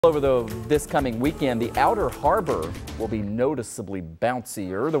This coming weekend, the Outer Harbor will be noticeably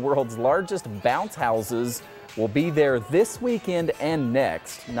bouncier. The world's largest bounce houses will be there this weekend and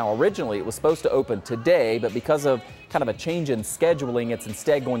next. Now, originally it was supposed to open today, but because of kind of a change in scheduling, it's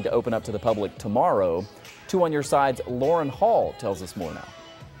instead going to open up to the public tomorrow. 2 on Your Side's Lauren Hall tells us more now.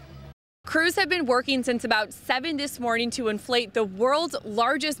 Crews have been working since about 7 this morning to inflate the world's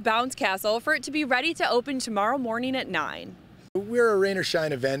largest bounce castle for it to be ready to open tomorrow morning at 9. We're a rain or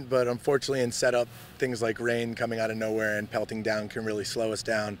shine event, but unfortunately in setup, things like rain coming out of nowhere and pelting down can really slow us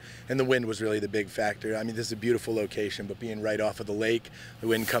down, and the wind was really the big factor. I mean, this is a beautiful location, but being right off of the lake, the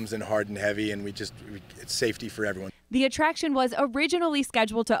wind comes in hard and heavy, and it's safety for everyone. The attraction was originally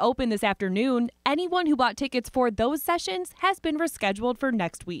scheduled to open this afternoon. Anyone who bought tickets for those sessions has been rescheduled for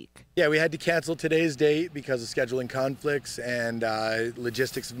next week. Yeah, we had to cancel today's date because of scheduling conflicts and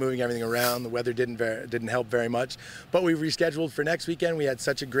logistics of moving everything around. The weather didn't help very much, but we rescheduled for next weekend. We had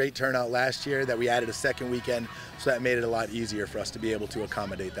such a great turnout last year that we added a second weekend, so that made it a lot easier for us to be able to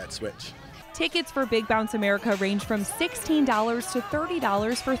accommodate that switch. Tickets for Big Bounce America range from $16 to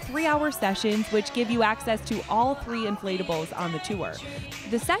 $30 for 3-hour sessions, which give you access to all 3 inflatables on the tour.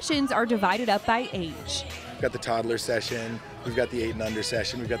 The sessions are divided up by age. We've got the toddler session, we've got the 8 and under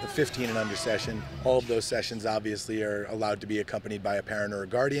session, we've got the 15 and under session. All of those sessions obviously are allowed to be accompanied by a parent or a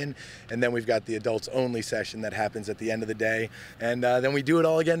guardian. And then we've got the adults only session that happens at the end of the day. And then we do it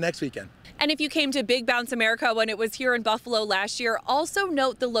all again next weekend. And if you came to Big Bounce America when it was here in Buffalo last year, also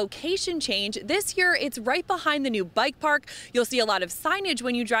note the location change. This year, it's right behind the new bike park. You'll see a lot of signage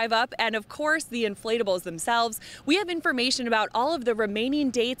when you drive up, and of course, the inflatables themselves. We have information about all of the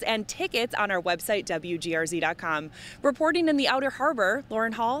remaining dates and tickets on our website, WGRZ.com. Reporting in the Outer Harbor,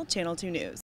 Lauren Hall, Channel 2 News.